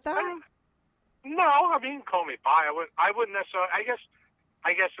thing with that? No, I mean, call me bi. I wouldn't necessarily.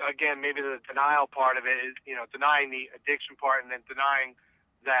 I guess again, maybe the denial part of it is denying the addiction part, and then denying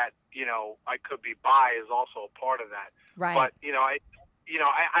that I could be bi is also a part of that. Right. But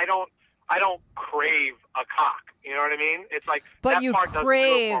I don't crave a cock. You know what I mean? It's like but that you part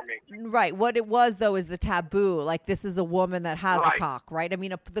crave doesn't do it for me. Right. What it was though is the taboo. Like this is a woman that has a cock, right? I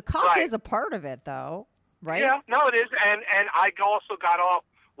mean, the cock is a part of it though, right? Yeah, no, it is. And I also got off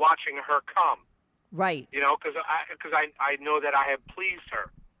watching her come. Right. Because I know that I have pleased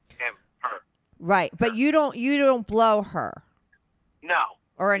her. Right, but you don't blow her. No.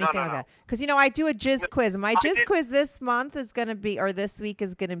 Or anything like that. Because, I do a jizz quiz. My jizz quiz this month is going to be, or this week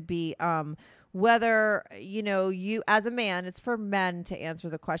is going to be whether, you, as a man, it's for men to answer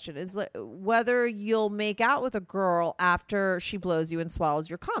the question, is whether you'll make out with a girl after she blows you and swallows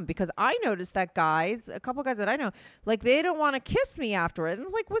your cum. Because I noticed that a couple guys that I know, like, they don't want to kiss me after it. And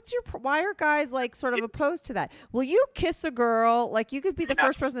I'm like, why are guys, like, sort of opposed to that? Will you kiss a girl? Like, you could be the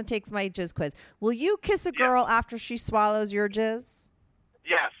first person that takes my jizz quiz. Will you kiss a girl after she swallows your jizz?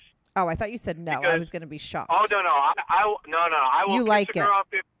 Yes. Oh, I thought you said no. I was going to be shocked. Oh, no. I will you kiss like a girl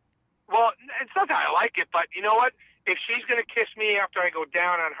well, it's not that I like it, but you know what? if she's going to kiss me after I go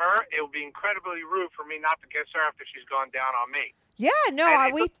down on her, it would be incredibly rude for me not to kiss her after she's gone down on me. Yeah, no,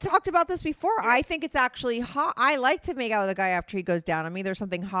 we talked about this before. Yeah. I think it's actually hot. I like to make out with a guy after he goes down on me. There's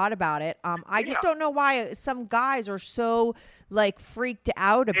something hot about it. I just don't know why some guys are so like freaked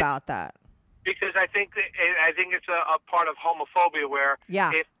out about that. Because I think it's a part of homophobia where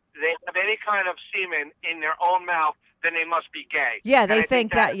if they have any kind of semen in their own mouth, then they must be gay. Yeah, they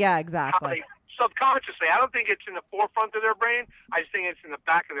think that. Yeah, exactly. Subconsciously, I don't think it's in the forefront of their brain. I just think it's in the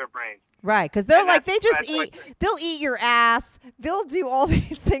back of their brain. Right, because they're like, they just eat. They'll eat your ass. They'll do all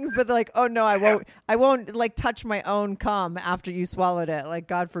these things, but they're like, oh no, I won't. I won't like touch my own cum after you swallowed it. Like,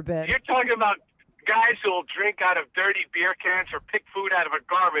 God forbid. You're talking about guys who will drink out of dirty beer cans or pick food out of a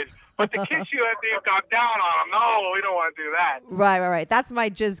garbage, but to kiss you after you've gone down on them, no, we don't want to do that. Right. That's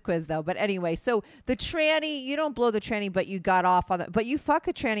my jizz quiz, though. But anyway, so the tranny, you don't blow the tranny, but you got off on it. But you fuck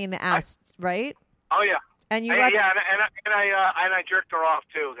the tranny in the ass, right? Oh yeah. And you and I jerked her off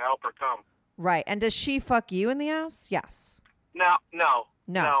too to help her come. Right. And does she fuck you in the ass? Yes. No.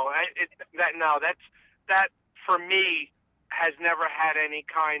 That for me has never had any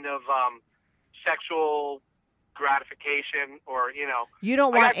kind of sexual gratification, or You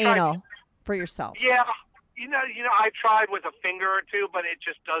don't want anal for yourself. Yeah, I tried with a finger or two, but it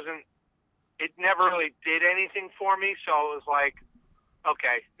just doesn't. It never really did anything for me. So it was like,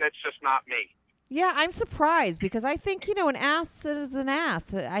 okay, that's just not me. Yeah, I'm surprised because I think, an ass is an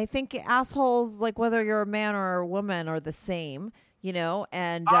ass. I think assholes, like whether you're a man or a woman, are the same,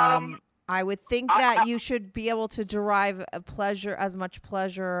 and I would think that you should be able to derive as much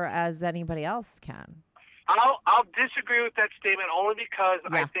pleasure as anybody else can. I'll disagree with that statement only because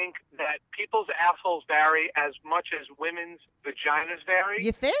I think that people's assholes vary as much as women's vaginas vary.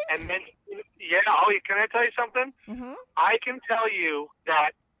 You think? And then, can I tell you something? Mm-hmm. I can tell you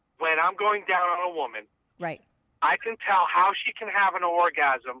that when I'm going down on a woman, right, I can tell how she can have an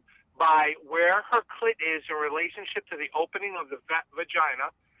orgasm by where her clit is in relationship to the opening of the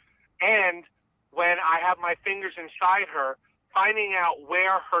vagina, and when I have my fingers inside her, finding out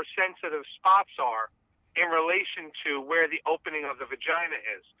where her sensitive spots are in relation to where the opening of the vagina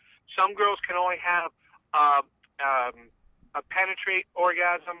is. Some girls can only have a penetrate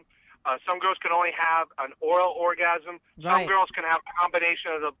orgasm. Some girls can only have an oral orgasm. Right. Some girls can have a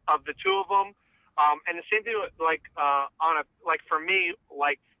combination of the two of them. And the same thing with, for me,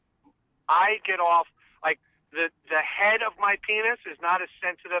 I get off, the head of my penis is not as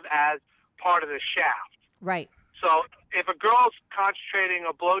sensitive as part of the shaft. Right. So if a girl's concentrating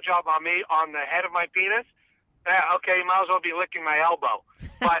a blowjob on me on the head of my penis, okay, you might as well be licking my elbow.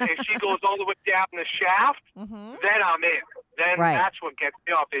 But if she goes all the way down the shaft, then I'm in. Then that's what gets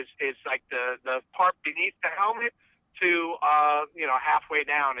me off is like the part beneath the helmet to halfway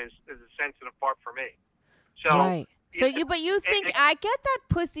down is a sensitive part for me. So right. So you think I get that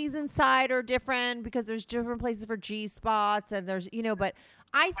pussies inside are different because there's different places for G spots and there's but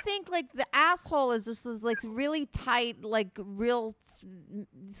I think like the asshole is just this like really tight, like real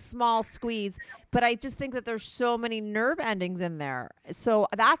small squeeze. But I just think that there's so many nerve endings in there. So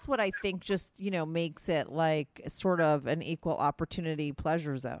that's what I think just, makes it like sort of an equal opportunity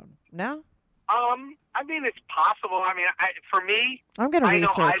pleasure zone. No? I mean, it's possible. I mean, for me, I'm going to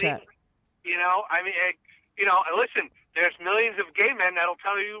research it. Listen, there's millions of gay men that'll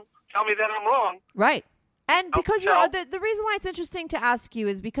tell me that I'm wrong. Right. And because the reason why it's interesting to ask you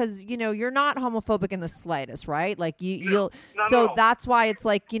is because, you're not homophobic in the slightest, right? Like that's why it's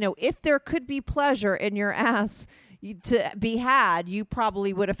like, if there could be pleasure in your ass to be had, you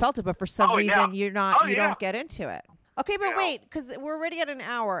probably would have felt it. But for some reason, you're not, don't get into it. Okay, but wait, because we're already at an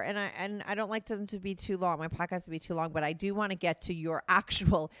hour and I don't like them to be too long. My podcast to be too long, but I do want to get to your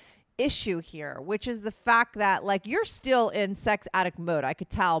actual issue here, which is the fact that like you're still in sex addict mode. I could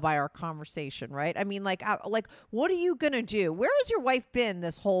tell by our conversation, right? I mean, like what are you gonna do? Where has your wife been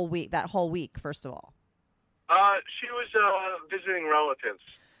this whole week? That whole week, first of all. She was visiting relatives.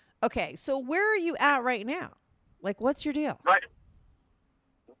 Okay, so where are you at right now? Like, what's your deal? Right.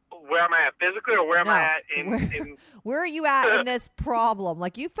 Where am I at physically, or where am I at in where are you at in this problem?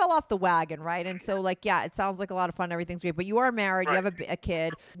 Like, you fell off the wagon, right? And so, like, yeah, it sounds like a lot of fun. Everything's great, but you are married. Right. You have a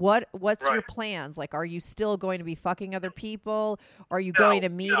kid. What's your plans? Like, are you still going to be fucking other people? Are you going to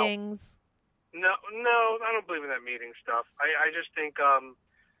meetings? No, I don't believe in that meeting stuff. I just think,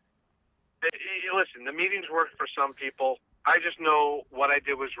 listen, the meetings work for some people. I just know what I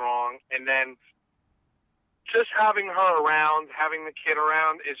did was wrong, and then just having her around, having the kid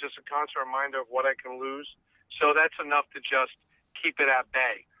around is just a constant reminder of what I can lose. So that's enough to just keep it at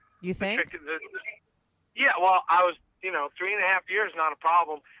bay. You think? Yeah, well, I was, 3.5 years, not a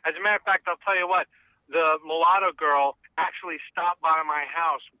problem. As a matter of fact, I'll tell you what, the mulatto girl actually stopped by my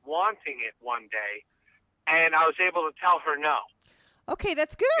house wanting it one day, and I was able to tell her no. Okay,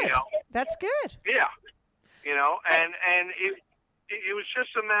 that's good. You know? That's good. Yeah. You know, and it was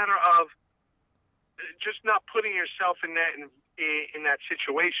just a matter of just not putting yourself in that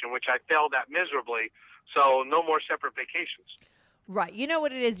situation, which I failed at miserably. So no more separate vacations. Right. You know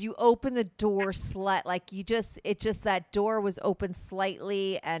what it is? You open the door that door was open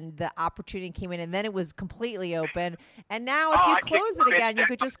slightly and the opportunity came in and then it was completely open. And now if you close it again, you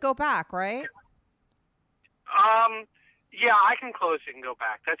could just go back, right? Yeah, I can close it and go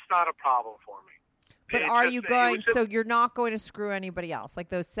back. That's not a problem for me. But are you going, so you're not going to screw anybody else? Like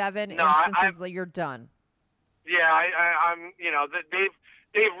those 7 instances, you're done. Yeah, I'm, you know,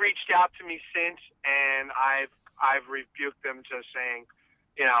 they've reached out to me since, and I've rebuked them just saying,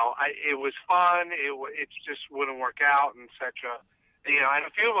 you know, it was fun, it just wouldn't work out, and etc. You know, and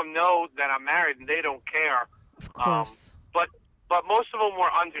a few of them know that I'm married, and they don't care. Of course. But most of them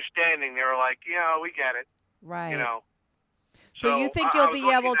were understanding. They were like, yeah, we get it. Right. You know. So you think you'll be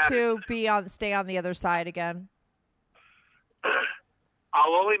able to stay on the other side again?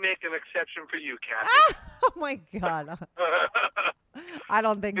 I'll only make an exception for you, Kathy. Oh my God. I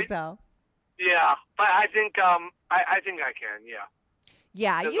don't think so. Yeah, but I think I can. Yeah.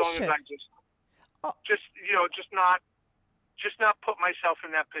 Yeah, as you long should. As I just not put myself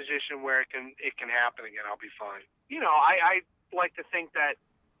in that position where it can happen again. I'll be fine. You know, I like to think that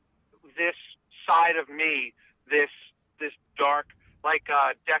this side of me, this dark, like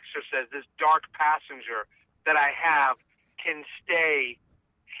Dexter says, this dark passenger that I have can stay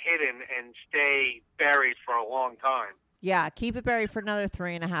hidden and stay buried for a long time. Yeah, keep it buried for another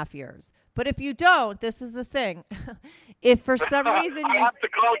 3.5 years. But if you don't, this is the thing. If for some reason I have to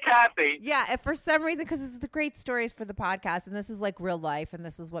call Kathy. Yeah, if for some reason, because it's the great stories for the podcast, and this is like real life, and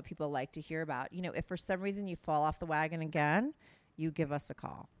this is what people like to hear about. You know, if for some reason you fall off the wagon again, you give us a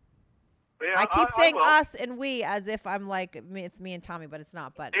call. Yeah, I keep saying I us and we as if I'm like, it's me and Tommy, but it's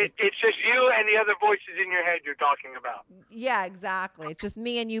not. But it's just you and the other voices in your head you're talking about. Yeah, exactly. It's just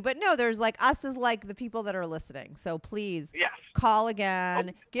me and you. But no, there's like us is like the people that are listening. So please call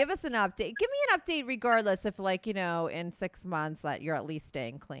again. Give us an update. Give me an update regardless if like, you know, in 6 months that you're at least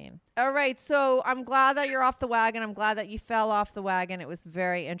staying clean. All right. So I'm glad that you're off the wagon. I'm glad that you fell off the wagon. It was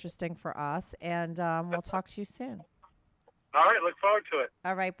very interesting for us. And we'll talk to you soon. All right. Look forward to it.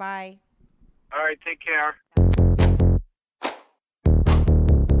 All right. Bye. All right, take care.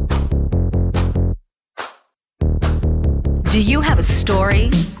 Do you have a story,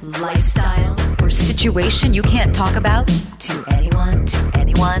 lifestyle, or situation you can't talk about to anyone?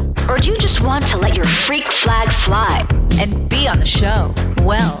 Or do you just want to let your freak flag fly and be on the show?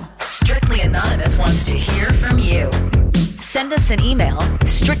 Well, Strictly Anonymous wants to hear from you. Send us an email,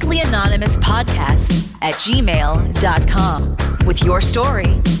 strictlyanonymouspodcast@gmail.com with your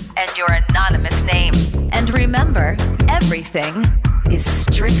story and your anonymous name. And remember, everything is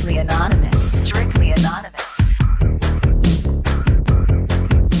strictly anonymous. Strictly Anonymous.